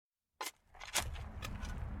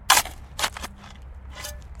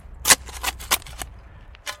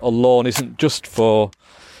a lawn isn't just for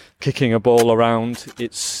kicking a ball around.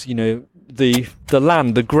 It's, the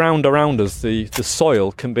land, the ground around us, the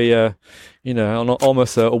soil can be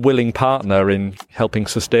almost a willing partner in helping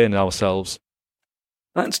sustain ourselves.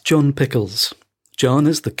 That's John Pickles. John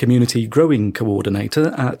is the Community Growing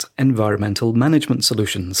Coordinator at Environmental Management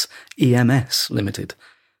Solutions, EMS Limited,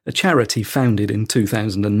 a charity founded in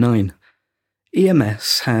 2009.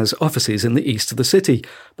 EMS has offices in the east of the city,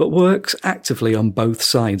 but works actively on both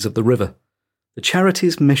sides of the river. The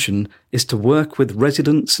charity's mission is to work with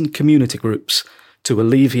residents and community groups to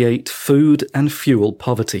alleviate food and fuel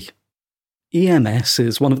poverty. EMS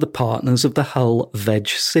is one of the partners of the Hull Veg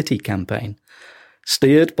City campaign.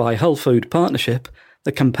 Steered by Hull Food Partnership,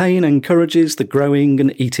 the campaign encourages the growing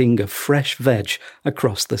and eating of fresh veg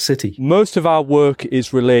across the city. Most of our work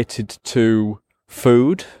is related to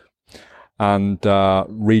food and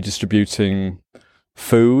redistributing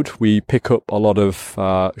food. We pick up a lot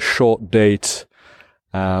of short date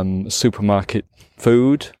supermarket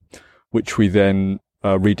food, which we then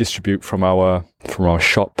redistribute from our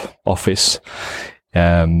shop office,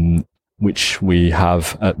 which we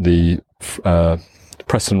have at the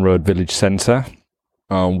Preston Road Village Centre,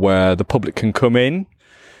 where the public can come in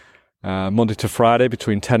Monday to Friday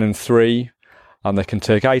between 10 and 3, and they can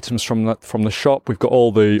take items from the shop. We've got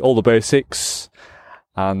all the basics,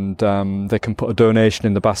 and they can put a donation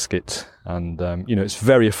in the basket, and it's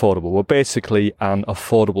very affordable. We're basically an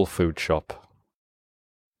affordable food shop.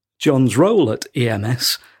 John's role at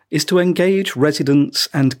EMS is to engage residents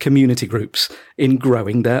and community groups in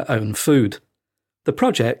growing their own food. The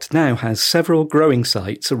project now has several growing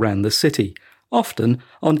sites around the city, often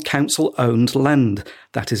on council-owned land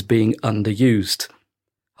that is being underused.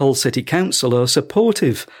 Hull City Council are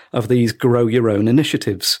supportive of these grow-your-own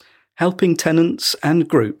initiatives, helping tenants and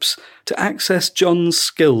groups to access John's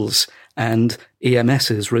skills and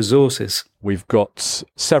EMS's resources. We've got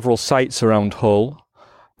several sites around Hull.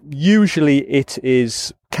 Usually it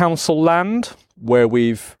is council land where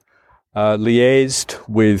we've liaised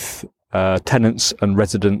with tenants and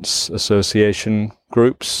residents association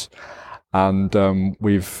groups, and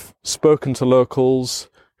we've spoken to locals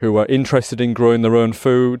who are interested in growing their own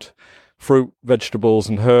food, fruit, vegetables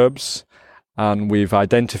and herbs, and we've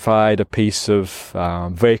identified a piece of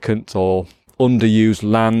vacant or underused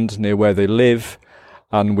land near where they live,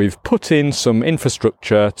 and we've put in some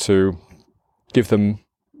infrastructure to give them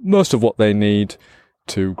most of what they need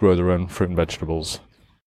to grow their own fruit and vegetables.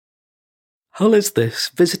 Hull Is This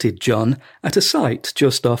visited John at a site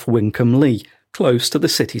just off Wincolm Lee, close to the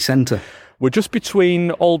city centre. We're just between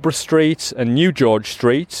Aldborough Street and New George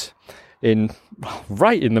Street,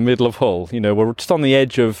 right in the middle of Hull. We're just on the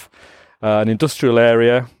edge of an industrial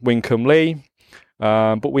area, Wincolm Lee,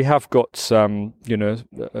 but we have got an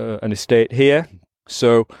estate here.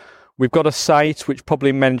 So we've got a site which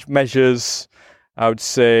probably measures, I would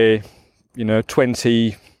say,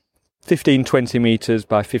 15-20 metres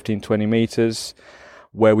by 15-20 metres,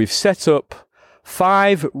 where we've set up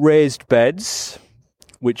 5 raised beds,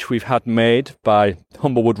 which we've had made by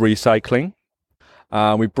Humblewood Recycling.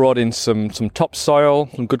 We've brought in some topsoil,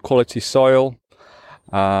 some good quality soil,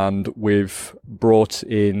 and we've brought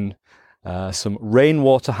in some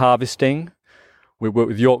rainwater harvesting. We work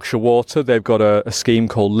with Yorkshire Water. They've got a scheme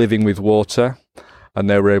called Living with Water, and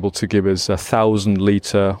they were able to give us a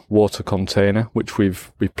 1,000-litre water container, which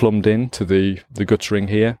we've plumbed into the guttering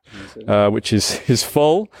here, which is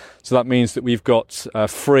full. So that means that we've got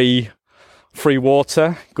free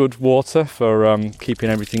water, good water for keeping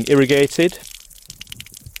everything irrigated.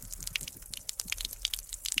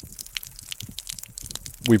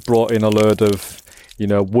 We've brought in a load of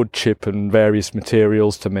wood chip and various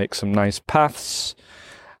materials to make some nice paths,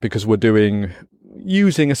 because we're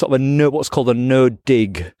using a sort of what's called a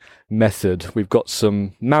no-dig method. We've got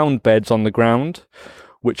some mound beds on the ground,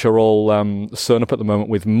 which are all sown up at the moment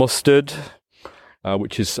with mustard,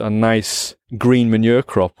 which is a nice green manure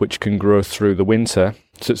crop which can grow through the winter.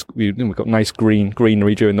 So we've got nice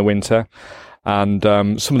greenery during the winter. And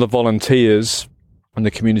some of the volunteers and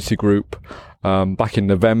the community group back in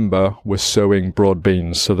November were sowing broad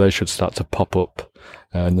beans, so they should start to pop up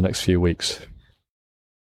in the next few weeks.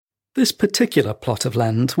 This particular plot of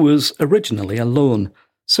land was originally a lawn,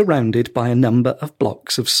 surrounded by a number of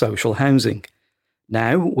blocks of social housing.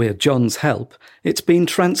 Now, with John's help, it's been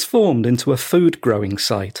transformed into a food-growing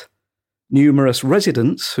site. Numerous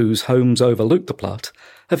residents whose homes overlook the plot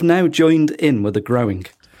have now joined in with the growing.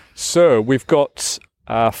 So, we've got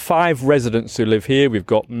 5 residents who live here. We've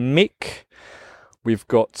got Mick, we've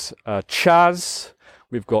got Chaz,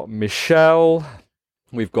 we've got Michelle,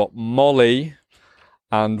 we've got Molly,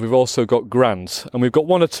 and we've also got Grant, and we've got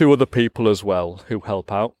one or two other people as well who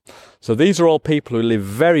help out. So these are all people who live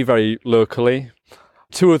very, very locally.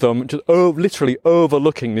 Two of them just literally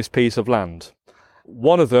overlooking this piece of land.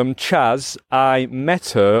 One of them, Chaz, I met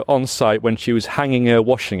her on site when she was hanging her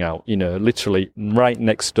washing out, literally right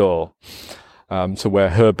next door to where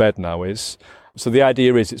her bed now is. So the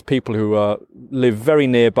idea is it's people who live very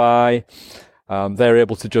nearby. They're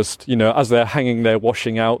able to just, as they're hanging their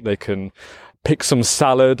washing out, they can pick some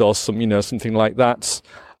salad or something like that.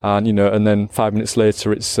 And then 5 minutes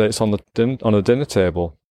later, it's on a dinner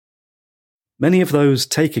table. Many of those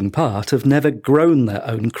taking part have never grown their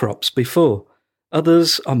own crops before.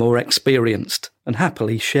 Others are more experienced and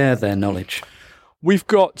happily share their knowledge. We've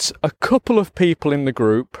got a couple of people in the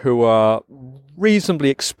group who are reasonably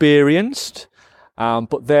experienced,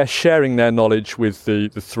 but they're sharing their knowledge with the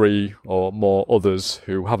three or more others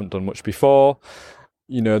who haven't done much before.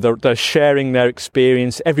 They're sharing their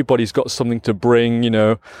experience. Everybody's got something to bring.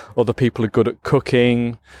 Other people are good at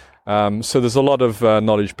cooking. So there's a lot of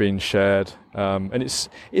knowledge being shared. And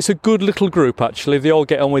it's a good little group, actually. They all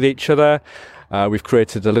get on with each other. We've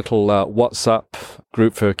created a little WhatsApp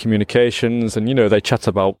group for communications, and they chat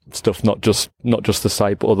about stuff, not just the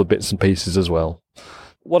site, but other bits and pieces as well.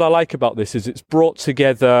 What I like about this is it's brought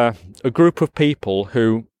together a group of people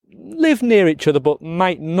who live near each other, but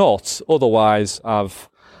might not otherwise have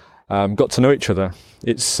got to know each other.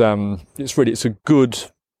 It's a good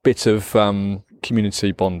bit of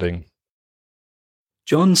community bonding.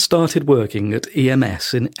 John started working at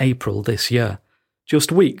EMS in April this year,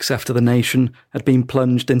 just weeks after the nation had been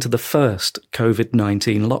plunged into the first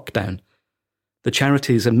COVID-19 lockdown. The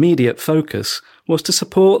charity's immediate focus was to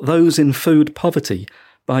support those in food poverty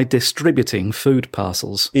by distributing food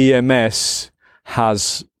parcels. EMS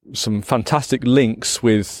has some fantastic links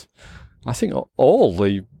with, I think, all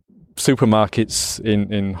the supermarkets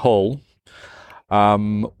in Hull.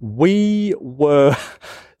 We were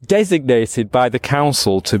designated by the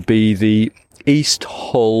council to be the East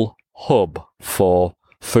Hull hub for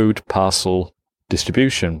food parcel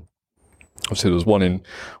distribution. Obviously, there was one in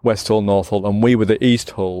West Hull, North Hull, and we were the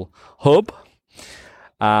East Hull hub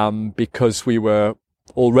because we were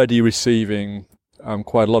already receiving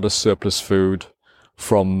quite a lot of surplus food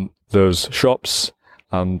from those shops,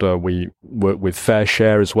 and we work with Fair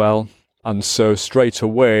Share as well. And so straight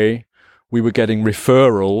away, we were getting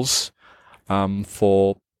referrals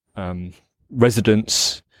for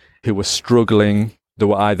residents who were struggling. They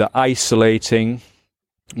were either isolating,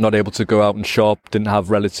 not able to go out and shop, didn't have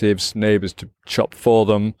relatives, neighbours to shop for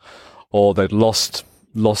them, or they'd lost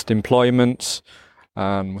employment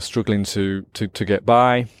and were struggling to get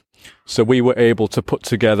by. So we were able to put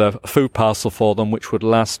together a food parcel for them, which would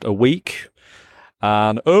last a week.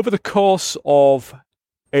 And over the course of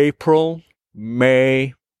April,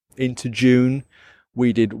 May, into June,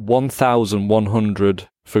 we did 1,100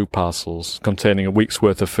 food parcels containing a week's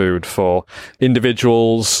worth of food for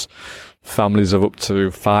individuals, families of up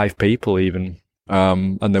to 5 people even.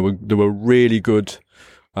 And they were really good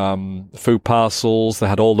food parcels. They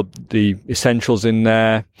had all the essentials in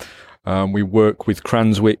there. We work with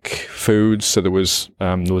Cranswick Foods, so there was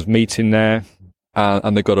meat in there,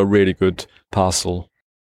 and they got a really good parcel.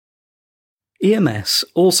 EMS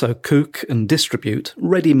also cook and distribute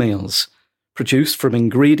ready meals, produced from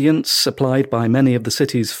ingredients supplied by many of the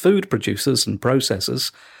city's food producers and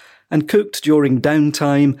processors, and cooked during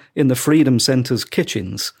downtime in the Freedom Centre's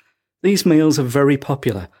kitchens. These meals are very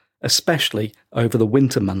popular, especially over the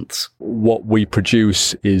winter months. What we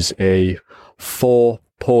produce is a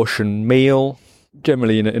 4-portion meal,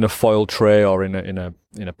 generally in a foil tray or in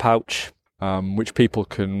a pouch, which people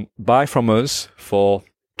can buy from us for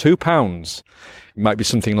 £2. It might be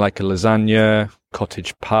something like a lasagna,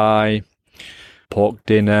 cottage pie, pork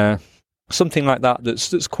dinner, something like that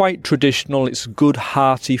that's quite traditional. It's good,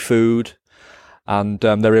 hearty food, and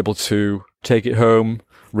they're able to take it home,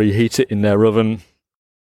 reheat it in their oven.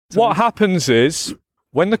 What happens is,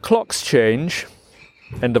 when the clocks change,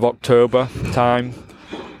 end of October time,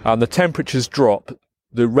 and the temperatures drop,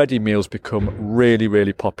 the ready meals become really,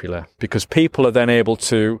 really popular, because people are then able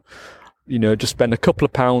to, just spend a couple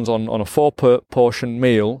of pounds on a 4-portion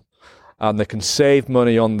meal, and they can save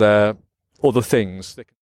money on their other things.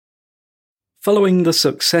 Following the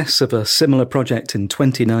success of a similar project in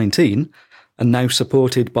 2019, and now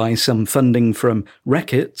supported by some funding from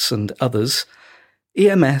Reckitt's and others,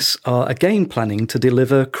 EMS are again planning to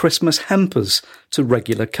deliver Christmas hampers to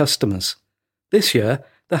regular customers. This year,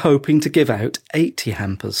 they're hoping to give out 80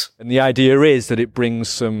 hampers. And the idea is that it brings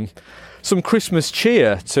some Christmas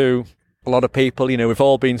cheer to a lot of people. We've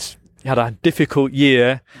all had a difficult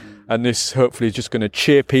year, And this hopefully is just going to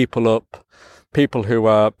cheer people up, people who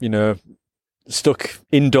are, stuck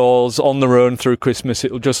indoors on their own through Christmas.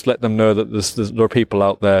 It'll just let them know that there are people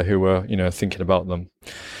out there who are, thinking about them.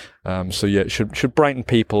 It should brighten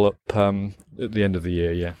people up at the end of the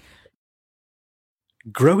year, yeah.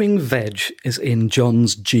 Growing veg is in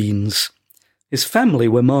John's genes. His family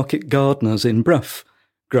were market gardeners in Brough,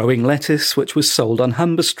 growing lettuce which was sold on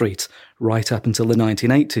Humber Street right up until the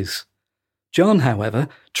 1980s. John, however,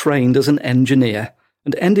 trained as an engineer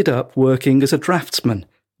and ended up working as a draftsman,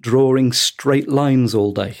 drawing straight lines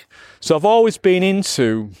all day. So I've always been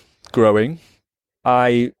into growing.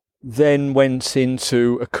 I then went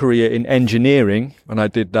into a career in engineering, and I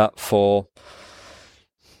did that for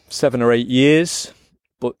 7 or 8 years,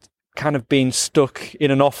 but kind of being stuck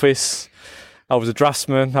in an office. I was a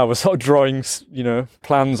draftsman. I was sort of drawing,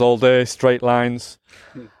 plans all day, straight lines.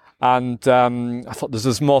 And I thought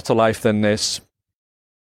there's more to life than this.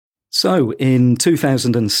 So in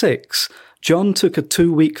 2006, John took a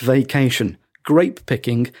 2-week vacation, grape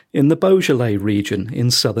picking in the Beaujolais region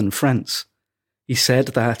in southern France. He said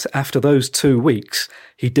that after those 2 weeks,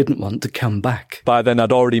 he didn't want to come back. By then,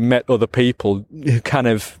 I'd already met other people who kind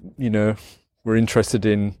of, were interested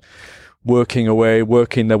in working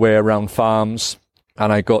their way around farms.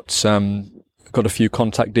 And I got a few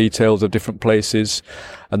contact details of different places.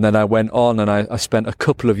 And then I went on and I spent a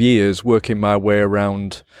couple of years working my way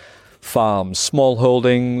around farms, small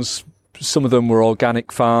holdings. Some of them were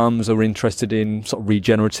organic farms or interested in sort of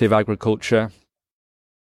regenerative agriculture.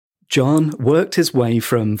 John worked his way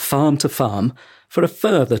from farm to farm for a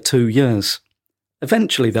further 2 years.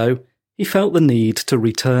 Eventually, though, he felt the need to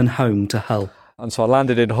return home to Hull. And so I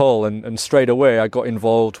landed in Hull and straight away I got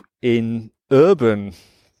involved in urban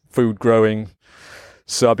food growing.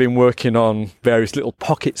 So I've been working on various little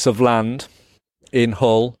pockets of land in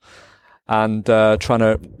Hull and trying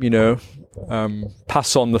to,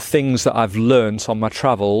 pass on the things that I've learnt on my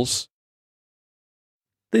travels.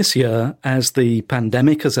 This year, as the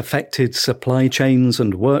pandemic has affected supply chains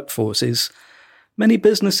and workforces, many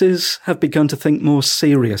businesses have begun to think more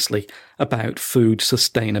seriously about food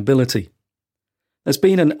sustainability. There's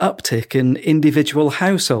been an uptick in individual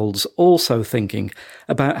households also thinking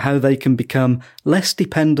about how they can become less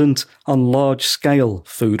dependent on large-scale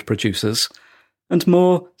food producers and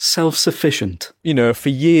more self-sufficient. For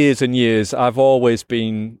years and years, I've always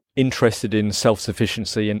been interested in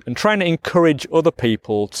self-sufficiency and trying to encourage other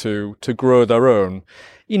people to grow their own.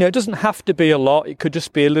 It doesn't have to be a lot. It could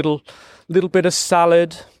just be a little bit of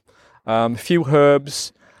salad, a few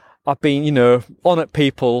herbs. I've been, on at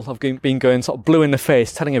people. I've been going sort of blue in the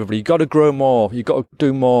face, telling everybody, you've got to grow more. You've got to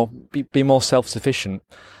do more, be more self-sufficient.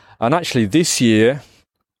 And actually this year,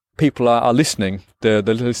 people are listening. They're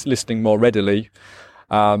listening more readily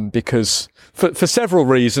because for several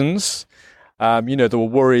reasons. There were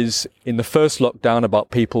worries in the first lockdown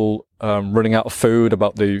about people running out of food,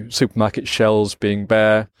 about the supermarket shelves being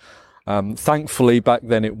bare. Thankfully, back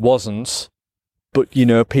then it wasn't. But,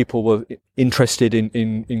 people were interested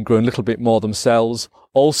in growing a little bit more themselves.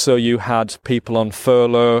 Also, you had people on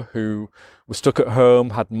furlough who were stuck at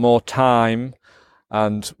home, had more time,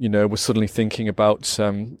 and, were suddenly thinking about,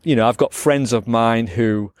 I've got friends of mine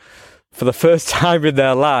who, for the first time in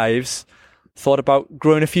their lives, thought about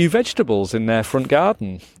growing a few vegetables in their front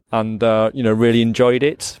garden and, really enjoyed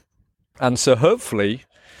it. And so hopefully,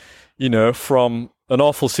 from an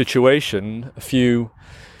awful situation, a few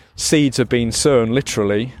seeds have been sown,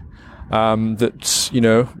 literally, that,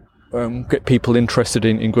 get people interested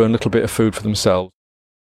in growing a little bit of food for themselves.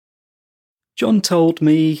 John told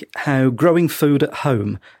me how growing food at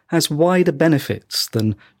home has wider benefits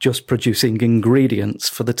than just producing ingredients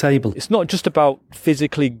for the table. It's not just about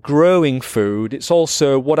physically growing food, it's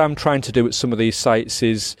also what I'm trying to do at some of these sites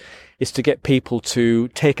is to get people to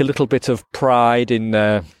take a little bit of pride in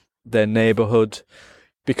their neighbourhood.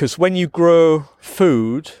 Because when you grow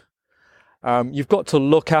food, you've got to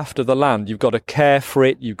look after the land, you've got to care for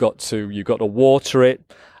it, you've got to water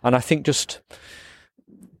it. And I think just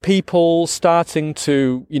people starting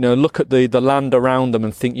to, look at the land around them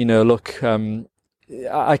and think, look,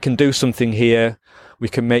 I can do something here. We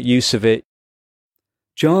can make use of it.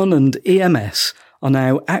 John and EMS are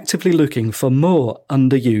now actively looking for more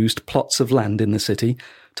underused plots of land in the city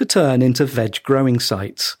to turn into veg growing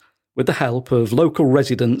sites, with the help of local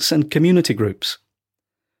residents and community groups.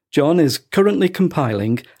 John is currently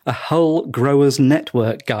compiling a Hull Growers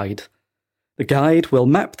Network guide. The guide will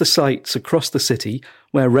map the sites across the city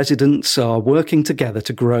where residents are working together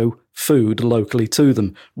to grow food locally to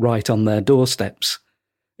them, right on their doorsteps.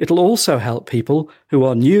 It'll also help people who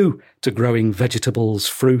are new to growing vegetables,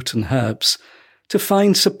 fruit and herbs to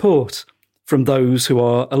find support from those who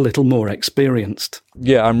are a little more experienced.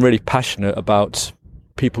 Yeah, I'm really passionate about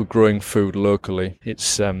people growing food locally.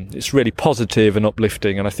 It's really positive and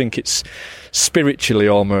uplifting, and I think it's spiritually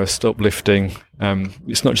almost uplifting.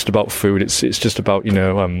 It's not just about food; it's just about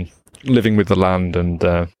living with the land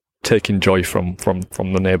and taking joy from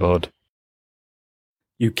the neighbourhood.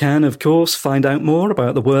 You can, of course, find out more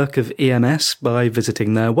about the work of EMS by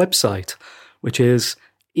visiting their website, which is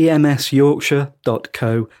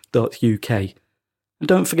emsyorkshire.co.uk. And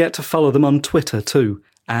don't forget to follow them on Twitter too,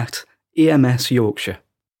 @EMSYorkshire.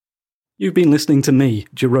 You've been listening to me,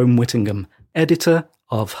 Jerome Whittingham, editor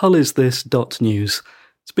of hullisthis.news.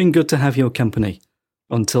 It's been good to have your company.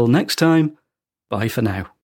 Until next time, bye for now.